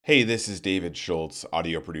Hey, this is David Schultz,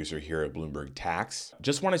 audio producer here at Bloomberg Tax.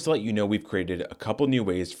 Just wanted to let you know we've created a couple new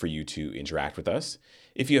ways for you to interact with us.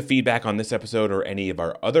 If you have feedback on this episode or any of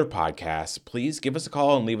our other podcasts, please give us a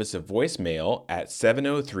call and leave us a voicemail at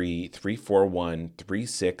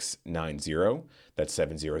 703-341-3690. That's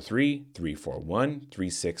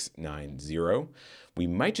 703-341-3690. We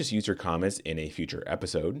might just use your comments in a future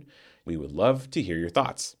episode. We would love to hear your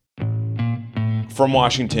thoughts. From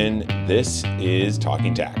Washington, this is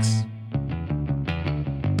Talking Tax.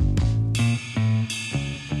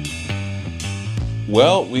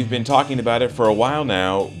 Well, we've been talking about it for a while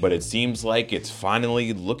now, but it seems like it's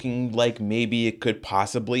finally looking like maybe it could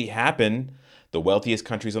possibly happen. The wealthiest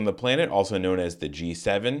countries on the planet, also known as the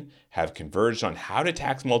G7, have converged on how to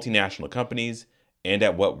tax multinational companies and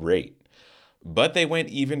at what rate. But they went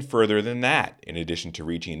even further than that. In addition to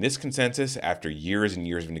reaching this consensus after years and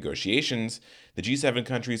years of negotiations, the G7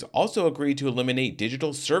 countries also agreed to eliminate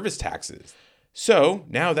digital service taxes. So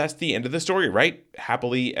now that's the end of the story, right?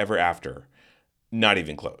 Happily ever after. Not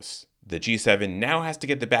even close. The G7 now has to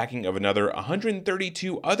get the backing of another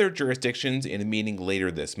 132 other jurisdictions in a meeting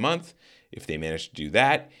later this month. If they manage to do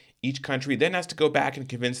that, each country then has to go back and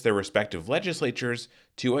convince their respective legislatures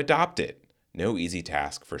to adopt it. No easy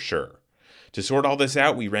task for sure. To sort all this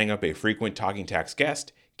out, we rang up a frequent Talking Tax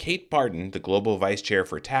guest, Kate Barton, the Global Vice Chair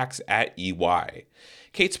for Tax at EY.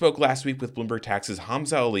 Kate spoke last week with Bloomberg Tax's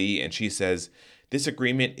Hamza Ali, and she says this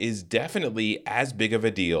agreement is definitely as big of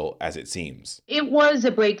a deal as it seems. It was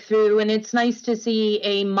a breakthrough, and it's nice to see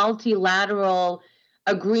a multilateral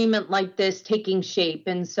agreement like this taking shape.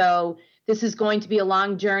 And so this is going to be a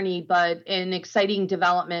long journey, but an exciting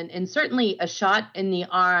development, and certainly a shot in the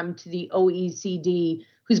arm to the OECD,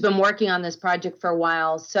 who's been working on this project for a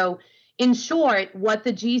while. So, in short, what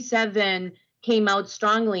the G7 came out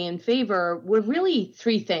strongly in favor were really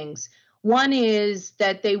three things. One is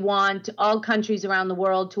that they want all countries around the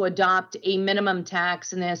world to adopt a minimum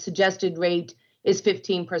tax, and their suggested rate is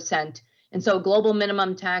 15%. And so, global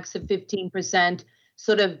minimum tax of 15%,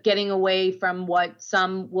 sort of getting away from what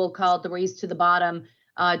some will call the race to the bottom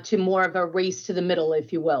to more of a race to the middle,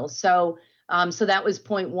 if you will. So that was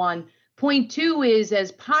point one. Point two is,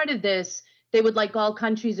 as part of this, they would like all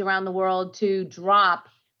countries around the world to drop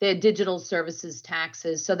their digital services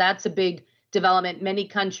taxes. So that's a big development. Many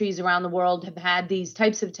countries around the world have had these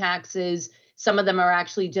types of taxes. Some of them are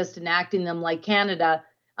actually just enacting them, like Canada.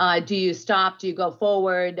 Do you stop? Do you go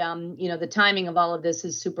forward? The timing of all of this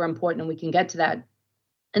is super important, and we can get to that.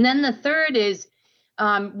 And then the third is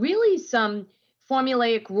really some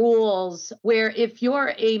formulaic rules where if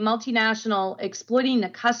you're a multinational exploiting the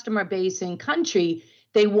customer base in country,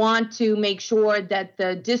 they want to make sure that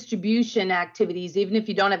the distribution activities, even if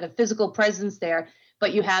you don't have a physical presence there,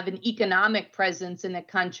 but you have an economic presence in the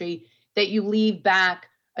country, that you leave back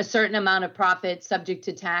a certain amount of profit subject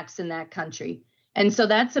to tax in that country. And so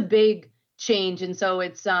that's a big change. And so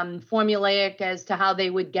it's formulaic as to how they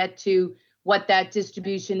would get to what that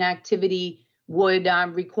distribution activity would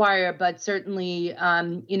require, but certainly,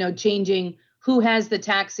 changing who has the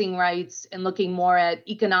taxing rights and looking more at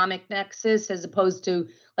economic nexus as opposed to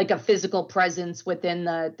like a physical presence within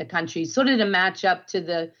the country, sort of to match up to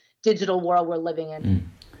the digital world we're living in.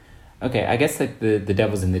 Okay, I guess like the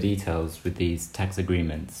devil's in the details with these tax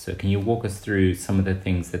agreements. So can you walk us through some of the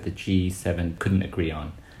things that the G7 couldn't agree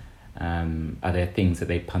on? Are there things that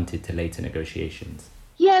they punted to later negotiations?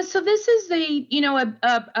 Yeah, so this is a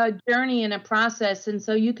journey and a process, and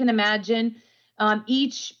so you can imagine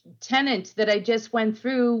each tenant that I just went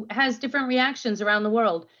through has different reactions around the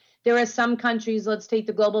world. There are some countries, let's take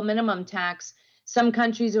the global minimum tax, some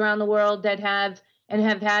countries around the world that have and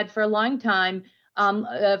have had for a long time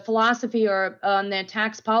a philosophy or on their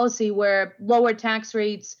tax policy where lower tax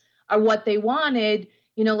rates are what they wanted.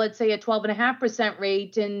 Let's say a 12.5%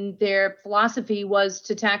 rate, and their philosophy was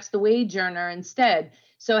to tax the wage earner instead.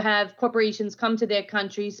 So have corporations come to their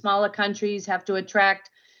country, smaller countries have to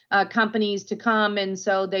attract companies to come. And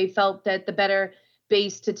so they felt that the better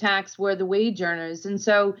base to tax were the wage earners. And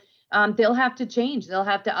so they'll have to change. They'll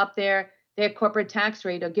have to up their corporate tax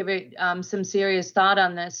rate or give it some serious thought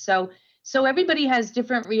on this. So everybody has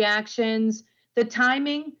different reactions. The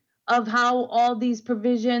timing of how all these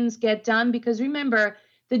provisions get done, because remember,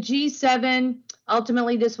 the G7,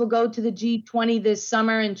 ultimately this will go to the G20 this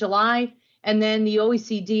summer in July. And then the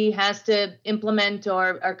OECD has to implement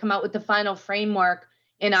or come out with the final framework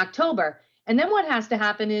in October. And then what has to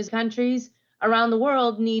happen is countries around the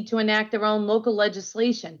world need to enact their own local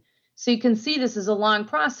legislation. So you can see this is a long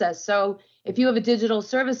process. So if you have a digital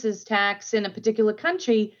services tax in a particular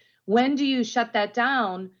country, when do you shut that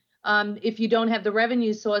down if you don't have the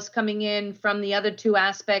revenue source coming in from the other two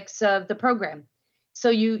aspects of the program. So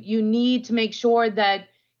you need to make sure that,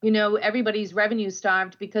 everybody's revenue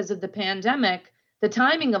starved because of the pandemic. The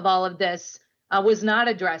timing of all of this was not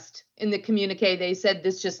addressed in the communique. They said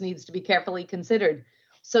this just needs to be carefully considered.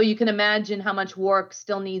 So you can imagine how much work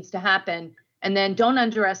still needs to happen. And then don't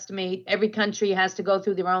underestimate, every country has to go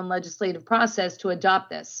through their own legislative process to adopt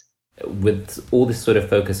this. With all this sort of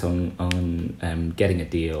focus on getting a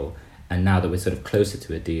deal, and now that we're sort of closer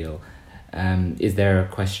to a deal, is there a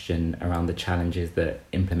question around the challenges that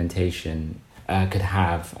implementation could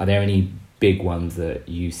have? Are there any big ones that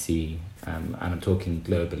you see? And I'm talking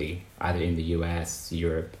globally, either in the US,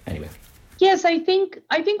 Europe, anywhere. Yes, I think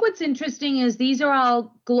what's interesting is these are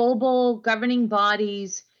all global governing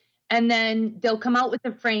bodies, and then they'll come out with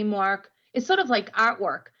a framework. It's sort of like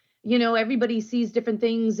artwork. Everybody sees different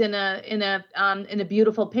things in a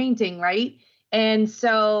beautiful painting, right? And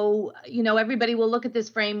so, everybody will look at this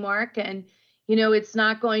framework, and it's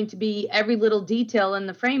not going to be every little detail in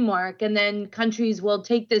the framework, and then countries will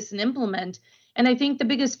take this and implement. And I think the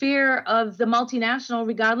biggest fear of the multinational,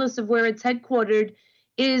 regardless of where it's headquartered,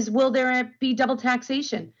 is will there be double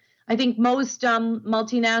taxation? I think most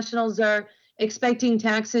multinationals are expecting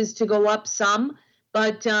taxes to go up some,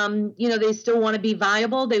 but they still want to be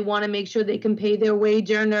viable. They want to make sure they can pay their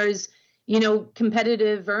wage earners,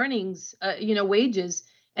 competitive earnings, wages.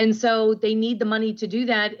 And so they need the money to do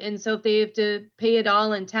that. And so if they have to pay it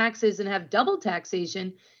all in taxes and have double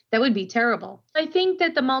taxation, that would be terrible. I think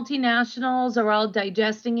that the multinationals are all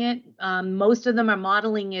digesting it. Most of them are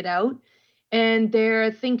modeling it out, and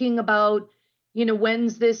they're thinking about,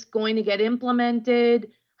 when's this going to get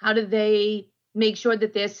implemented? How do they make sure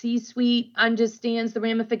that their C-suite understands the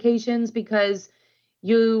ramifications? Because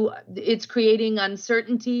it's creating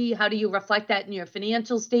uncertainty. How do you reflect that in your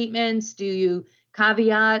financial statements? Do you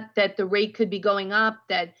caveat that the rate could be going up,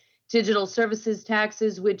 that digital services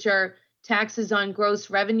taxes, which are taxes on gross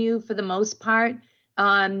revenue for the most part,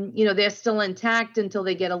 they're still intact until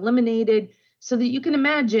they get eliminated? So that you can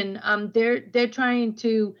imagine, they're trying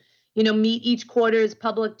to, meet each quarter's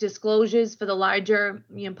public disclosures for the larger,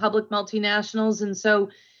 public multinationals. And so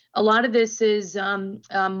a lot of this is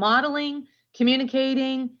modeling,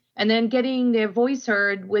 communicating, and then getting their voice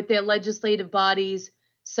heard with their legislative bodies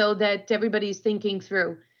so that everybody's thinking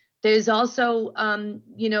through. There's also,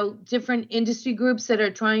 different industry groups that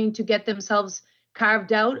are trying to get themselves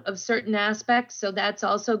carved out of certain aspects. So that's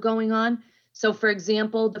also going on. So, for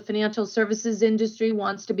example, the financial services industry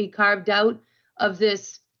wants to be carved out of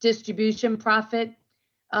this distribution profit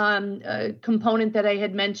component that I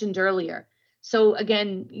had mentioned earlier. So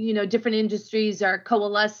again, different industries are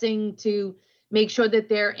coalescing to make sure that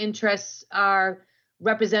their interests are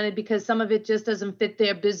represented, because some of it just doesn't fit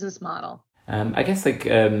their business model. I guess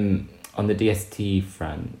on the DST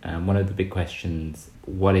front, one of the big questions,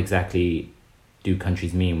 what exactly do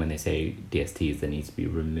countries mean when they say DSTs that need to be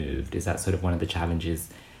removed? Is that sort of one of the challenges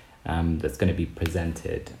that's going to be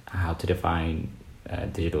presented, how to define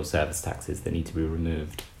digital service taxes that need to be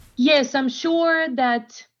removed? Yes, I'm sure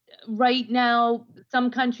that right now some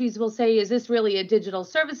countries will say, is this really a digital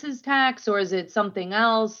services tax or is it something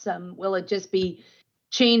else? Will it just be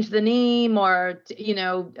change the name, or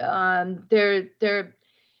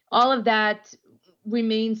all of that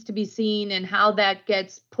remains to be seen, and how that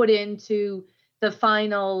gets put into the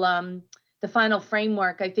final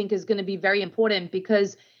framework, I think, is going to be very important,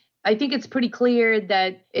 because I think it's pretty clear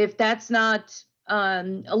that if that's not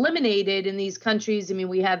eliminated in these countries, I mean,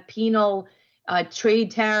 we have penal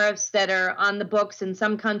trade tariffs that are on the books in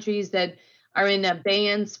some countries that are in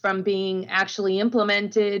abeyance from being actually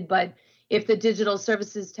implemented. But if the digital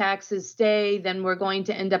services taxes stay, then we're going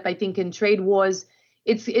to end up, I think, in trade wars.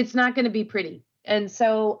 It's not going to be pretty. And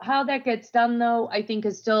so how that gets done, though, I think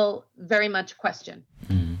is still very much a question.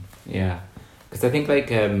 Yeah, because I think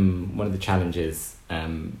one of the challenges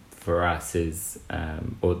for us is,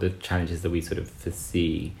 or the challenges that we sort of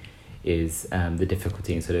foresee is the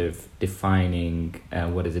difficulty in sort of defining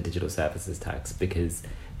what is a digital services tax, because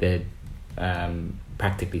they're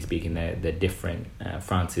practically speaking, they're different.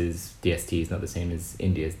 France's DST is not the same as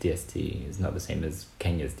India's DST, is not the same as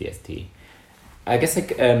Kenya's DST. I guess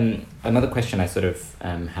another question I sort of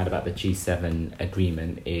had about the G7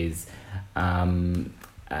 agreement is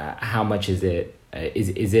how much is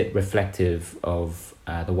it reflective of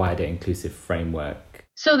the wider inclusive framework?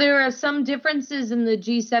 So there are some differences in the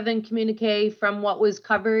G7 communique from what was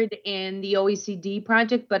covered in the OECD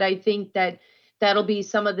project, but I think that'll be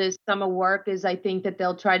some of this summer work, is I think that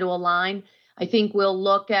they'll try to align. I think we'll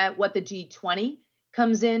look at what the G20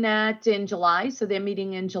 comes in at in July. So they're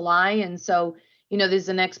meeting in July. And so, there's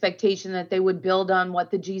an expectation that they would build on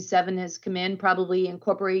what the G7 has come in, probably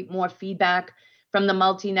incorporate more feedback from the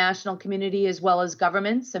multinational community as well as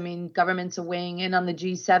governments. I mean, governments are weighing in on the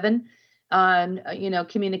G7 on,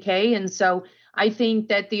 communique. And so I think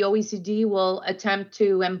that the OECD will attempt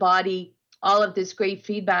to embody all of this great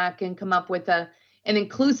feedback and come up with an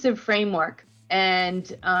inclusive framework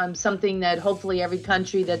and something that hopefully every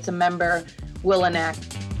country that's a member will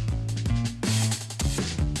enact.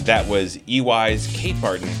 That was EY's Kate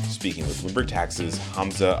Barton speaking with Bloomberg Tax's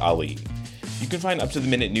Hamza Ali. You can find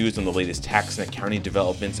up-to-the-minute news on the latest tax and accounting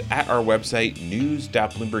developments at our website,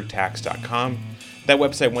 news.bloombergtax.com. That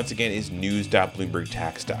website, once again, is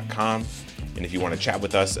news.bloombergtax.com. And if you want to chat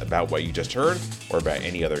with us about what you just heard or about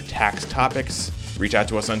any other tax topics, reach out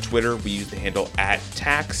to us on Twitter. We use the handle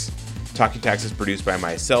 @tax. Talking Tax is produced by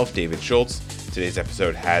myself, David Schultz. Today's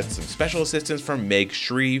episode had some special assistance from Meg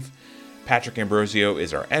Shreve. Patrick Ambrosio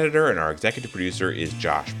is our editor, and our executive producer is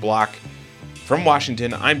Josh Block. From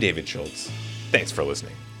Washington, I'm David Schultz. Thanks for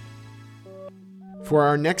listening. For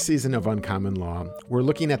our next season of Uncommon Law, we're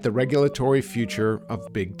looking at the regulatory future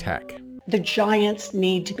of big tech. The giants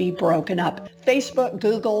need to be broken up. Facebook,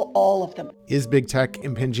 Google, all of them. Is big tech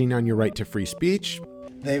impinging on your right to free speech?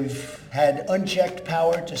 They've had unchecked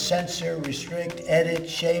power to censor, restrict, edit,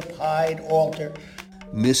 shape, hide, alter.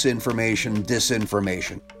 Misinformation,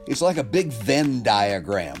 disinformation. It's like a big Venn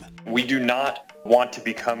diagram. We do not want to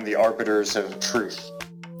become the arbiters of truth.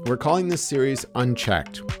 We're calling this series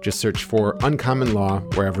Unchecked. Just search for Uncommon Law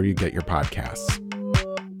wherever you get your podcasts.